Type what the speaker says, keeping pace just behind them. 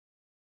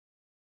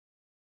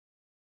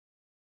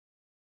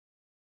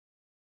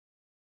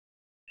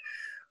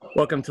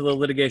Welcome to the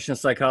Litigation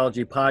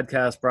Psychology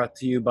Podcast, brought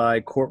to you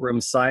by Courtroom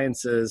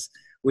Sciences.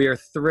 We are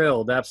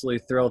thrilled,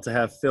 absolutely thrilled to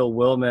have Phil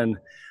Willman.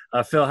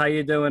 Phil, how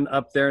you doing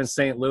up there in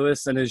St.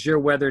 Louis? And is your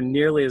weather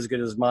nearly as good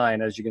as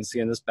mine, as you can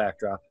see in this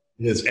backdrop?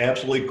 It is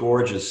absolutely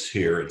gorgeous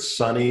here. It's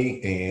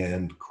sunny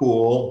and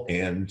cool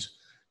and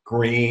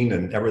green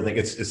and everything.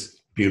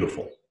 It's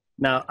beautiful.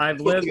 Now, I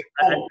lived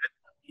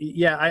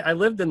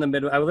in the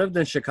Midwest. I lived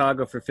in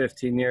Chicago for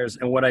 15 years,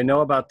 and what I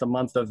know about the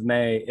month of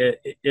May,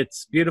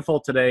 it's beautiful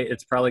today.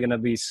 It's probably going to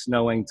be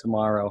snowing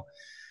tomorrow,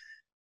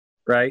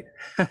 right?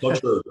 So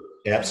true.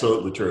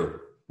 Absolutely true.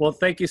 Well,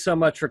 thank you so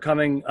much for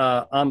coming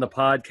on the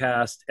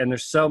podcast, and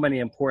there's so many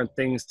important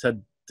things to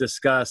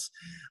discuss.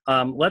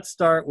 Let's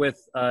start with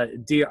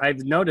I've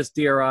noticed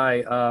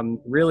DRI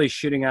really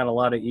shooting out a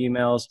lot of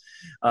emails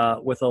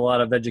with a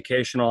lot of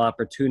educational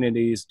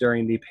opportunities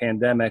during the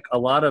pandemic, a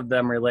lot of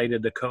them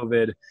related to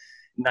COVID-19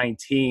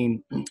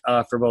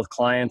 for both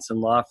clients and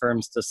law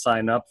firms to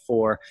sign up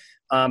for.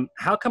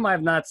 How come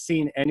I've not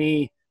seen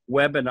any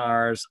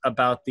webinars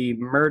about the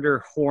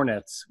murder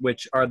hornets,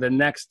 which are the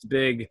next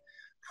big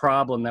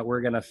problem that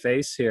we're going to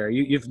face here?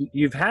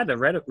 You've had to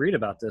read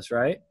about this,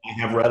 right?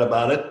 I have read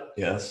about it,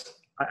 yes.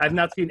 I've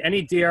not seen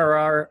any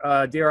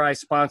DRI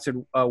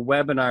sponsored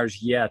webinars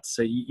yet,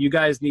 so you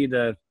guys need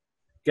to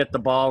get the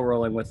ball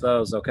rolling with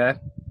those, okay?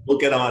 We'll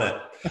get on it.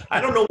 I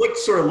don't know what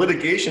sort of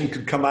litigation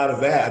could come out of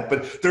that,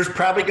 but there's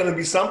probably going to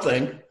be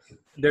something.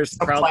 There's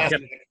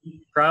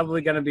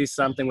probably going to be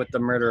something with the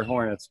murder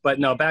hornets. But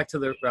no, back to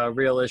the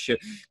real issue.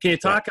 Can you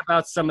talk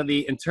about some of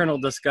the internal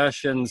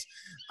discussions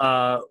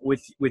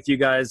with you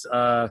guys,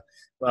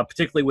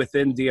 particularly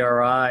within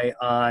DRI,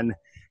 on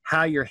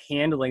how you're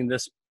handling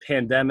this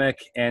pandemic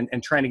and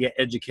trying to get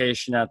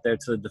education out there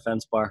to the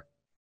defense bar?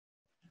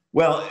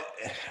 Well,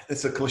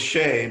 it's a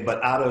cliche,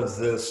 but out of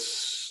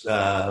this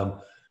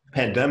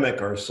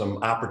pandemic are some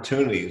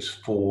opportunities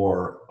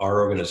for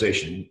our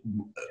organization.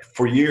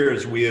 For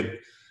years, we have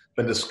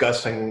been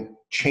discussing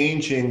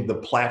changing the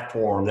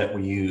platform that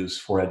we use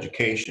for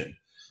education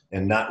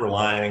and not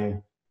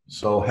relying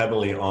so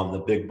heavily on the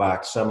big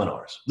box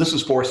seminars. This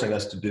is forcing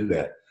us to do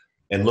that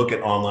and look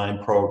at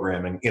online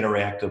programming,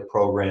 interactive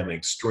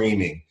programming,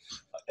 streaming,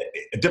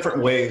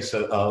 different ways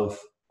of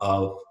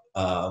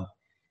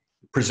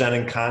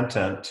presenting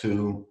content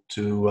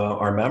to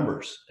our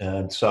members.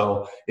 And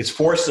so it's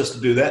forced us to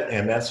do that,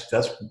 and that's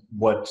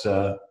what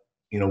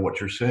what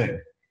you're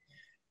seeing.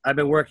 I've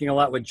been working a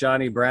lot with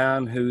Johnny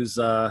Brown, who's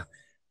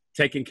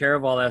taking care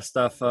of all that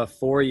stuff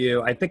for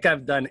you. I think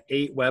I've done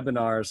 8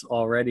 webinars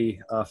already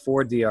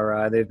for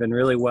DRI. They've been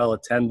really well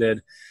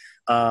attended.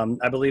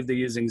 I believe they're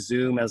using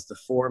Zoom as the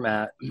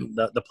format,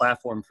 the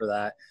platform for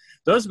that.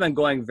 Those have been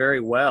going very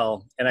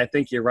well, and I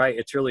think you're right.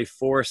 It's really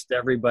forced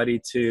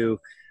everybody to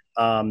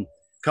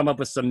come up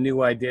with some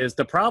new ideas.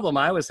 The problem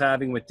I was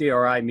having with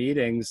DRI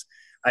meetings,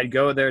 I'd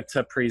go there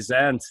to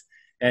present,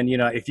 and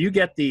if you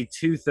get the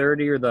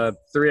 2:30 or the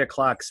 3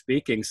 o'clock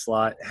speaking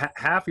slot,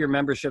 half your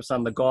membership's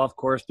on the golf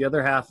course, the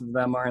other half of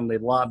them are in the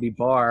lobby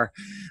bar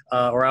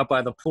or out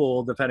by the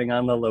pool, depending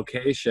on the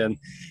location.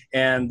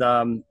 And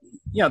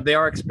they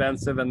are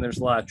expensive, and there's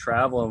a lot of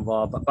travel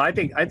involved. But I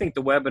think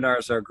the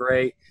webinars are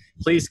great.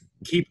 Please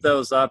keep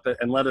those up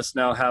and let us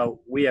know how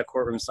we at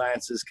Courtroom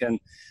Sciences can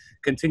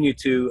continue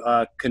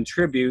to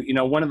contribute.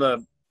 One of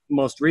the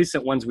most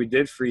recent ones we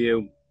did for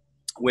you,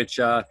 which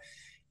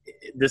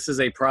this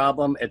is a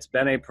problem. It's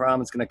been a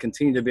problem. It's going to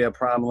continue to be a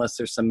problem unless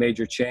there's some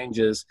major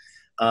changes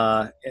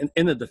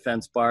in the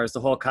defense bar, is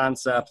the whole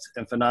concept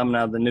and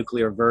phenomenon of the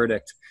nuclear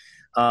verdict.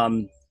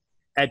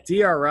 At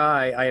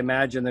DRI, I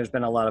imagine there's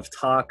been a lot of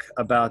talk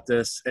about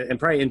this, and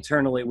probably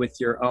internally with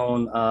your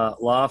own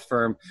law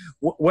firm.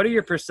 What are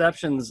your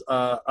perceptions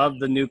of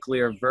the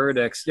nuclear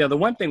verdicts? The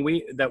one thing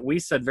we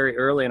said very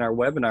early in our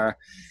webinar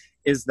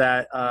is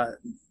that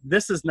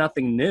this is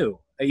nothing new.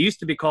 It used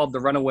to be called the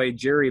runaway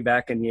jury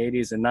back in the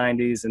 80s and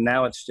 90s, and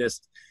now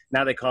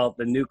they call it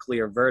the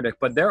nuclear verdict.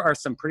 But there are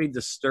some pretty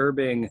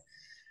disturbing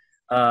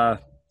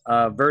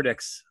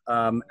verdicts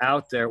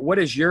out there. What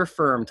has your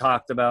firm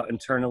talked about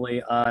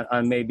internally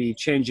on maybe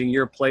changing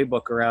your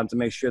playbook around to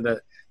make sure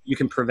that you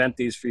can prevent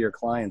these for your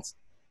clients?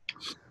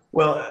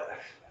 Well,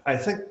 I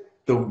think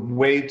the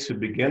way to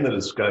begin the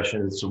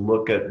discussion is to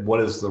look at what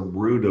is the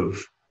root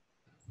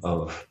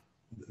of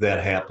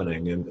that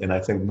happening. And I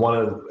think one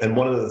of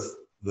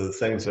the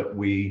things that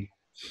we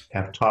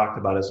have talked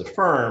about as a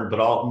firm, but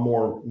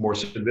more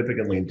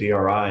significantly in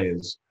DRI,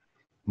 is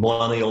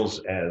millennials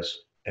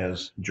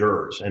as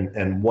jurors,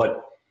 and what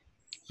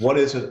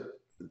is it?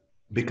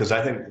 Because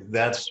I think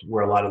that's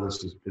where a lot of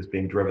this is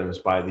being driven, is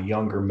by the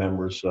younger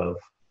members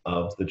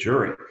of the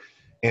jury,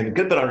 and a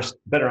good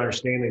better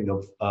understanding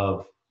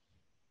of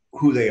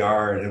who they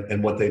are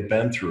and what they've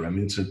been through. I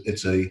mean,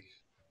 it's a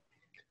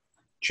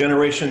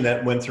generation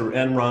that went through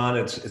Enron.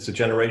 It's a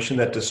generation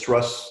that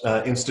distrusts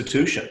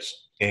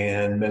institutions,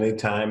 and many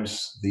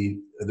times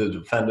the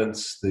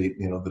defendants,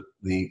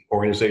 the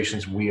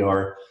organizations we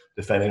are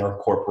defending are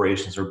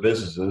corporations or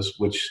businesses,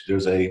 which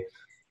there's a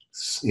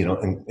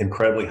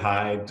incredibly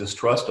high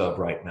distrust of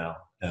right now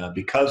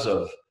because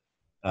of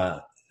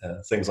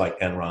things like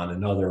Enron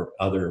and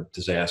other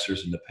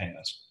disasters in the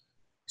past.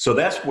 So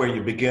that's where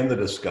you begin the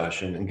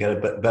discussion and get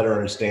a better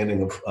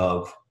understanding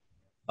of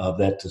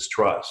that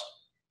distrust.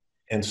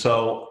 And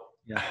so,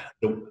 Yeah.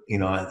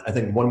 I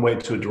think one way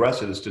to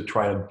address it is to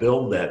try to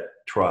build that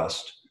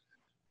trust,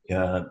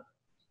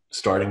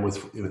 starting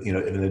with,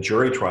 in a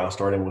jury trial,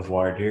 starting with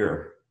voir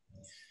dire.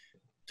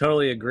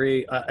 Totally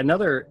agree.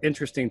 Another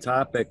interesting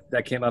topic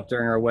that came up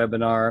during our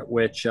webinar,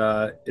 which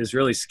is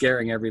really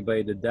scaring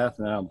everybody to death,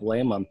 and I don't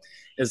blame them,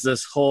 is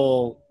this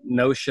whole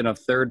notion of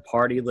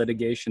third-party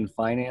litigation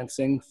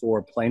financing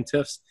for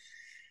plaintiffs.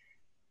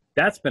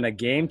 That's been a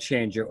game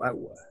changer.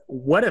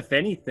 What, if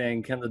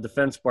anything, can the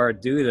defense bar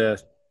do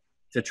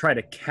to try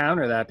to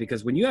counter that?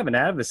 Because when you have an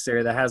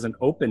adversary that has an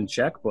open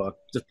checkbook,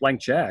 just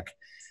blank check,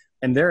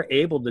 and they're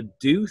able to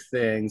do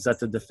things that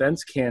the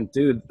defense can't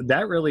do,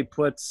 that really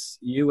puts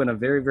you in a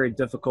very, very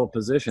difficult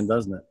position,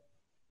 doesn't it?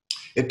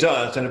 It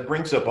does, and it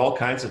brings up all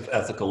kinds of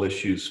ethical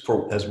issues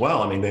as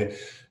well. I mean,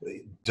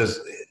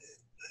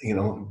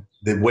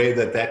 the way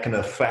that can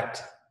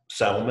affect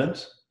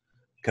settlement,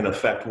 can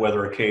affect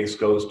whether a case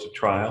goes to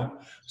trial.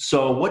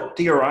 So what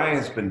DRI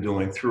has been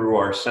doing through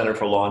our Center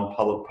for Law and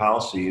Public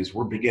Policy is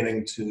we're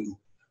beginning to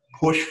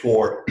push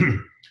for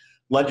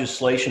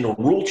legislation or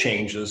rule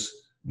changes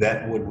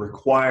that would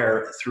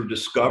require, through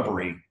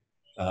discovery,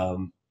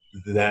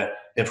 that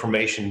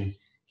information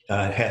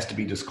has to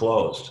be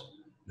disclosed.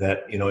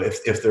 That,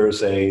 if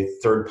there's a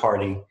third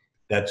party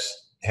that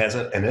has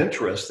an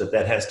interest,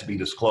 that has to be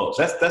disclosed.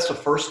 That's the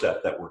first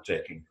step that we're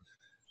taking,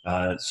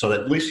 so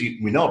that at least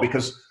we know,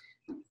 because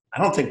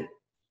I don't think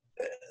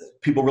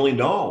people really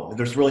know.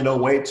 There's really no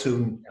way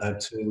to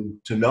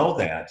know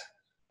that.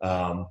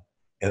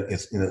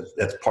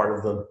 That's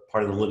part of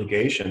the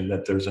litigation,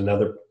 that there's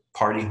another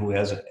party who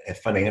has a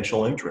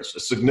financial interest, a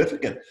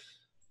significant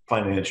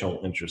financial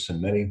interest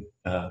in many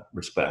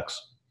respects.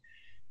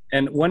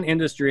 And one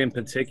industry in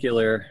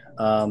particular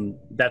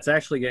that's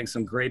actually getting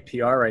some great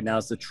PR right now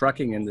is the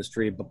trucking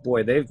industry. But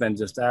boy, they've been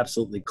just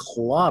absolutely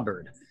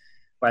clobbered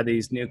by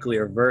these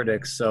nuclear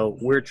verdicts. So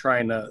we're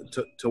trying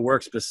to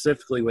work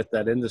specifically with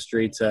that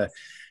industry to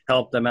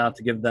help them out,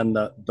 to give them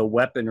the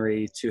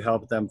weaponry to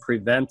help them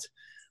prevent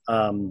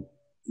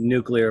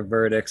nuclear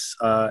verdicts.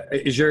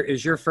 Is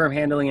your firm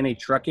handling any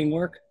trucking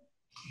work?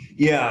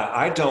 Yeah,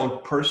 I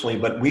don't personally,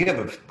 but we have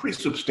a pretty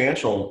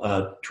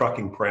substantial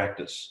trucking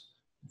practice.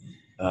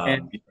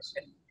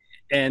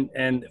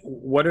 And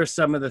what are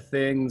some of the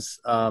things?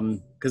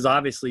 Because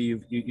obviously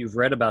you've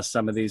read about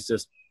some of these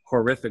just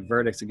horrific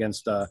verdicts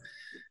against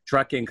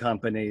trucking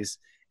companies,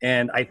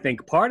 and I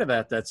think part of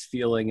that's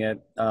fueling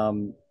it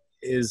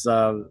is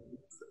the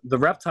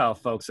reptile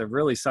folks have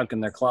really sunken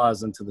their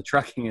claws into the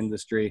trucking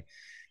industry,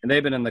 and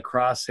they've been in the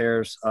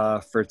crosshairs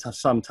for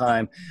some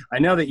time. I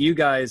know that you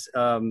guys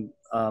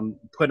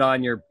put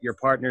on your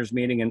partners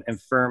meeting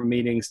and firm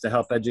meetings to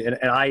help educate,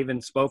 and I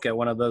even spoke at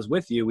one of those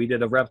with you. We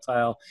did a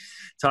reptile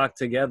talk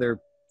together.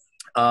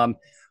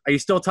 Are you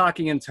still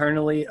talking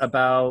internally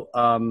about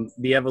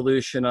the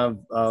evolution of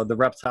the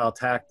reptile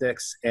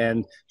tactics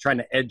and trying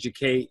to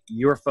educate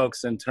your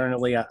folks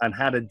internally on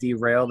how to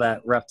derail that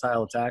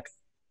reptile attack?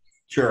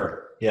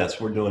 Sure. Yes,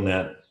 we're doing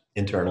that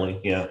internally.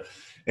 Yeah.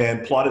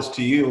 And plaudits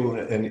to you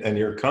and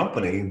your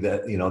company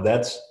that,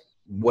 that's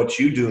what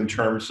you do in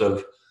terms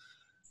of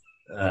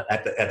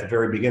at the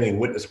very beginning,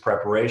 witness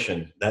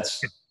preparation. That's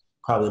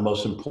probably the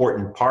most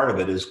important part of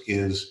it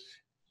is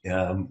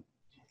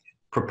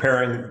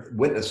preparing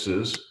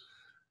witnesses,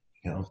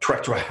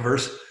 truck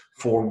drivers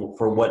for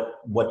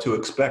what to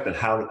expect and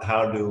how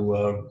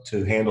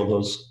to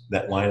handle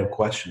that line of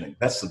questioning.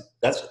 That's the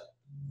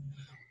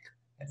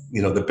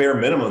bare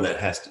minimum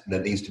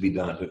that needs to be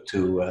done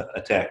to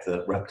attack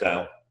the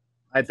reptile.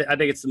 I think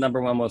it's the number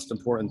one most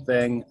important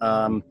thing.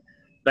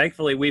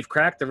 Thankfully, we've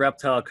cracked the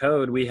reptile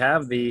code. We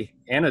have the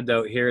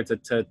antidote here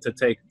to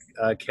take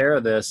care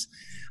of this.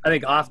 I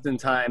think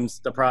oftentimes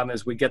the problem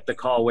is we get the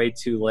call way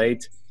too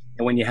late.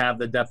 And when you have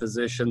the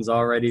depositions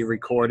already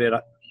recorded,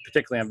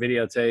 particularly on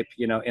videotape,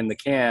 in the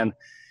can,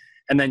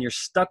 and then you're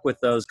stuck with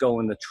those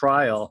going to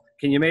trial.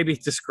 Can you maybe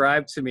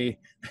describe to me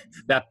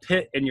that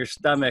pit in your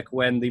stomach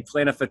when the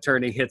plaintiff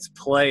attorney hits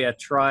play at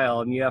trial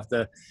and you have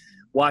to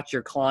watch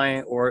your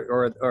client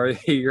or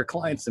your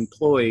client's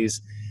employees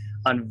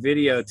on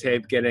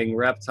videotape getting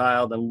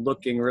reptiled and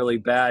looking really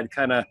bad?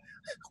 Kind of,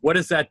 what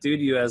does that do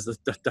to you as the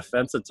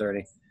defense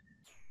attorney?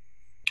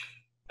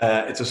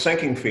 It's a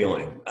sinking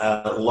feeling,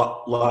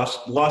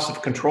 loss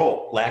of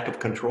control, lack of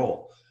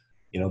control.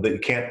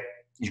 That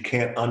you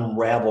can't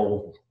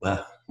unravel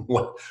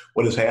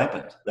what has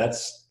happened.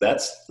 That's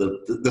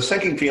the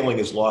sinking feeling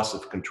is loss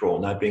of control,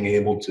 not being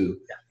able to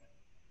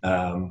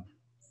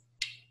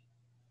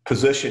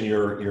position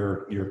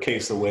your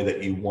case the way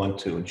that you want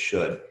to and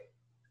should.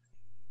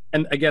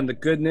 And again, the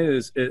good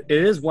news, it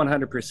is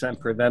 100%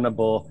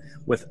 preventable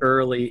with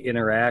early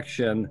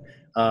interaction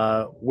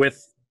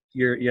with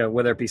your,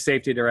 whether it be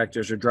safety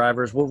directors or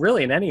drivers. Well,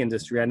 really in any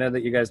industry, I know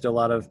that you guys do a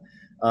lot of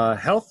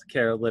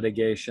healthcare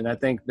litigation. I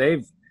think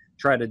they've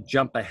tried to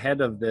jump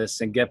ahead of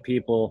this and get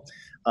people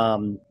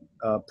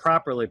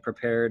properly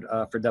prepared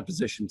for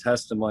deposition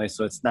testimony,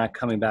 so it's not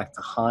coming back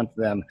to haunt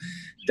them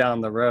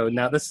down the road.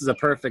 Now, this is a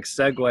perfect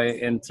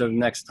segue into the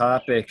next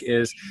topic.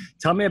 Is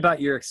tell me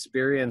about your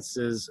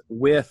experiences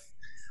with.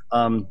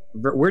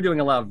 We're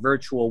doing a lot of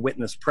virtual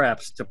witness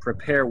preps to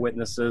prepare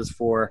witnesses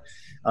for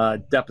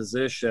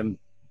deposition.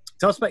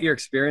 Tell us about your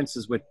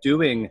experiences with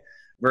doing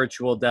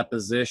virtual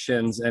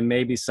depositions and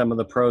maybe some of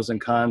the pros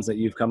and cons that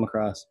you've come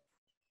across.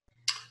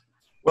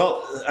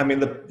 Well, I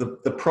mean,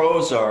 the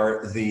pros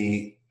are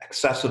the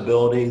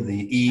accessibility,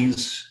 the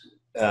ease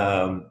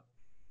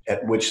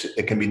at which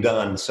it can be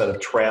done instead of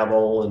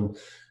travel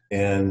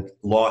and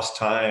lost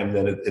time,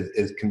 that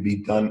it can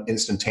be done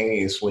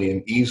instantaneously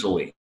and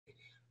easily.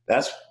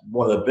 That's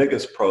one of the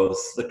biggest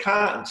pros. The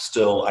con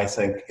still, I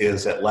think,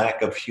 is that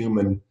lack of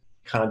human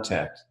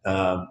contact.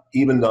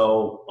 Even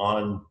though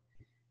on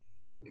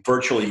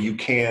virtually you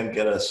can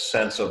get a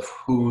sense of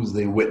who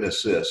the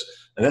witness is.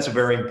 And that's a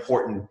very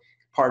important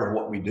part of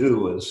what we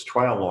do as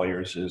trial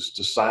lawyers, is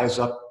to size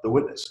up the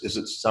witness. Is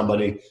it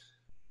somebody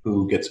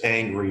who gets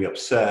angry,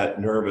 upset,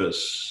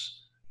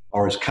 nervous,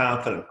 or is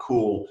confident,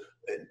 cool?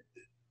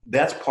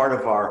 That's part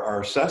of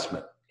our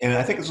assessment. And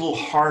I think it's a little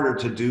harder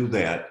to do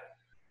that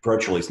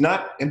virtually. It's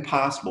not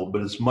impossible,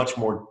 but it's much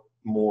more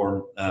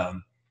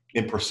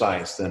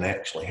imprecise than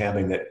actually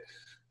having that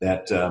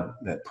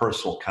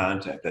personal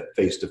contact, that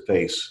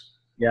face-to-face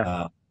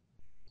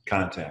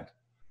contact.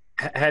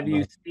 Have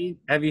you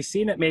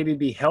seen it maybe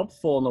be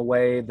helpful in a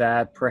way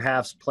that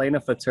perhaps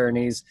plaintiff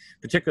attorneys,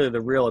 particularly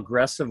the real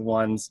aggressive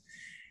ones,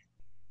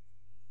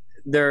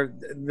 they're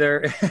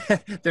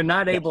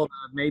not able to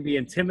maybe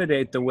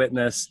intimidate the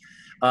witness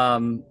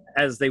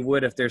as they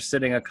would if they're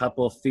sitting a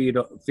couple of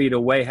feet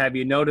away? Have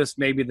you noticed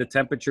maybe the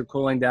temperature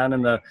cooling down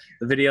in the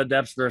video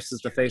depths versus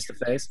the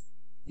face-to-face?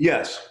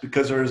 Yes,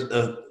 because there's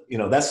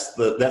that's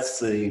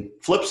the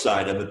flip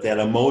side of it. That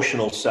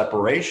emotional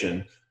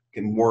separation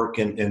can work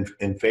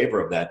in favor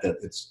of that. That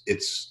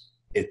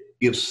it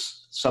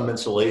gives some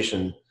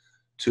insulation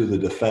to the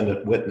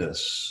defendant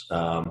witness.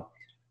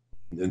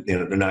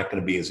 They're not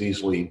going to be as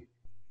easily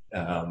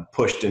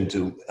pushed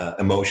into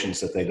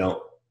emotions that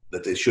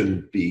they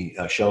shouldn't be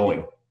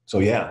showing. So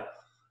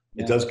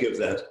it does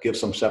give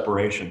some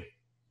separation.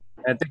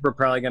 I think we're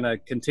probably going to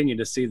continue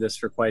to see this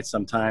for quite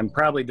some time,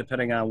 probably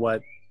depending on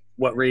what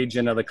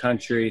region of the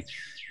country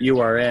you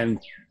are in.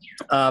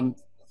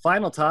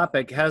 Final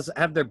topic,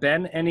 have there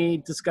been any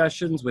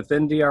discussions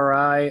within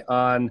DRI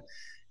on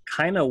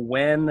kind of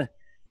when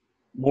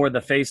more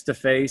the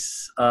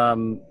face-to-face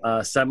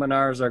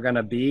seminars are going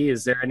to be?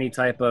 Is there any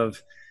type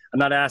of, I'm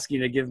not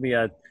asking you to give me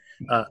a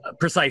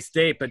precise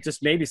date, but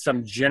just maybe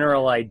some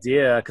general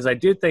idea, because I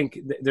do think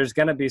there's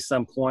going to be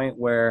some point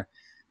where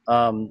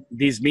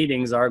these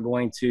meetings are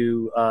going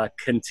to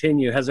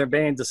continue. Has there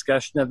been any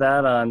discussion of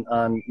that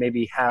on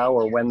maybe how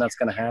or when that's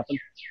going to happen?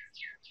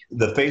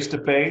 The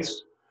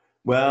face-to-face?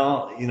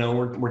 Well,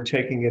 we're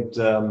taking it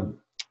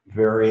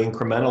very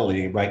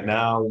incrementally. Right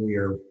now, we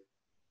are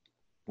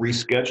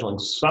rescheduling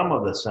some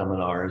of the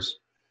seminars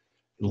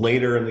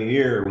later in the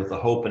year with the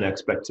hope and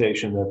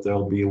expectation that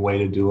there'll be a way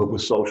to do it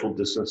with social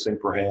distancing,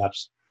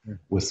 perhaps,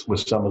 with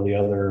some of the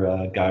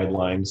other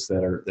guidelines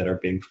that are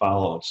being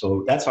followed.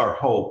 So that's our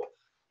hope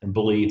and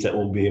belief, that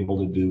we'll be able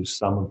to do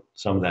some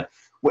of that.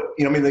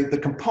 The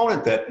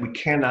component that we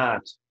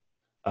cannot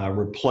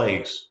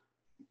replace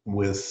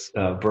with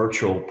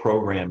virtual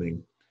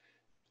programming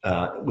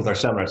with our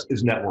seminars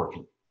is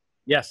networking.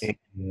 Yes.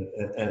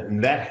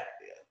 And that,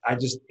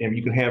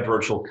 you can have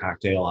virtual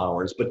cocktail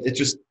hours, but it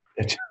just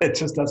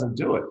doesn't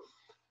do it.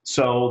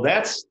 So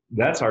that's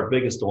our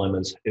biggest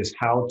dilemma, is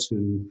how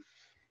to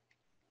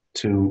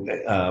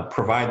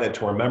provide that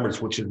to our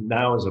members, which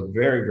now is a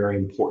very, very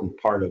important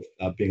part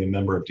of being a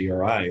member of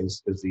DRI,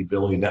 is the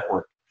ability to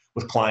network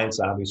with clients,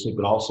 obviously,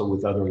 but also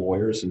with other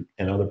lawyers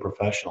and other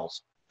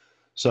professionals.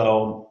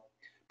 So,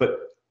 but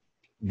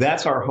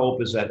that's our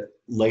hope, is that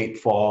late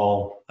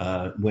fall,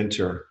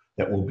 winter,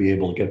 that we'll be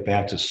able to get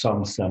back to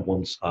some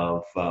semblance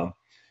of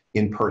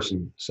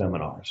in-person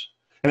seminars.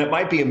 And it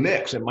might be a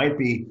mix. It might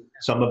be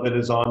some of it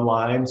is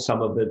online,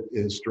 some of it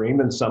is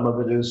streamed, and some of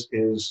it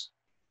is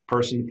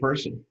person to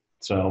person.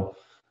 So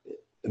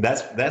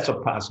that's a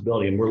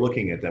possibility, and we're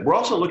looking at that. We're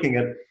also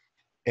looking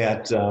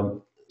at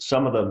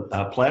some of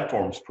the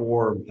platforms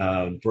for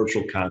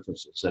virtual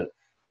conferences that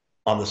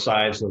on the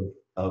size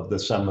of the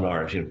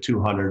seminars,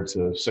 200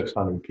 to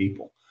 600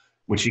 people,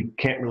 which you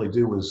can't really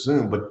do with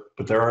Zoom, but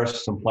there are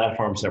some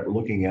platforms that we're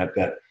looking at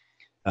that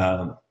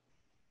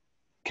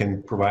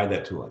can provide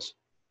that to us.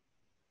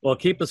 Well,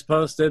 keep us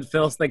posted.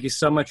 Phil, thank you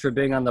so much for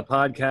being on the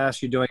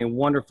podcast. You're doing a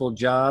wonderful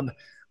job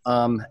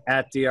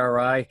at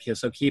DRI.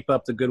 So keep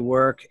up the good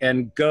work,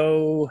 and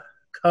go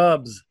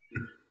Cubs.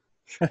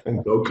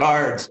 And go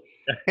Cards.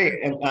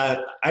 Hey, and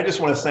I just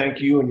want to thank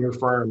you and your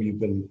firm. You've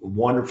been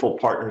wonderful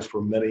partners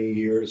for many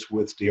years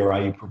with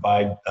DRI. You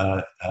provide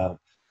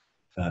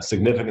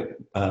significant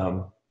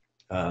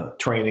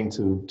training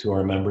to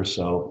our members.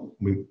 So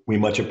we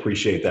much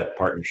appreciate that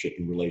partnership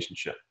and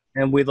relationship.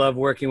 And we love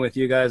working with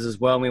you guys as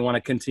well. And we want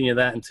to continue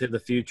that into the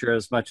future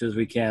as much as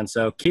we can.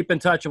 So keep in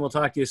touch and we'll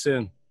talk to you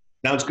soon.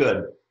 Sounds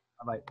good.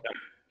 Bye-bye.